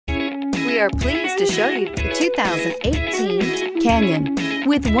We are pleased to show you the 2018 Canyon.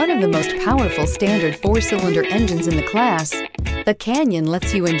 With one of the most powerful standard 4-cylinder engines in the class, the Canyon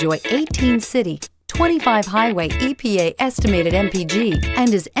lets you enjoy 18 city, 25 highway EPA estimated MPG,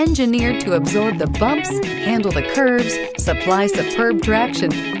 and is engineered to absorb the bumps, handle the curves, supply superb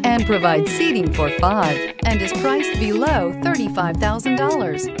traction, and provide seating for 5, and is priced below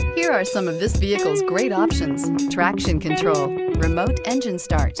 $35,000. Here are some of this vehicle's great options: traction control, remote engine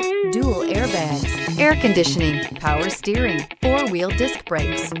start, dual airbags, air conditioning, power steering, 4-wheel disc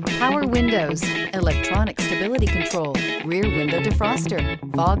brakes, power windows, electronic stability control, rear window defroster,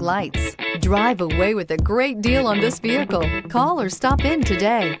 fog lights. Drive away with a great deal on this vehicle. Call or stop in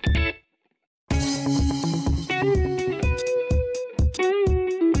today.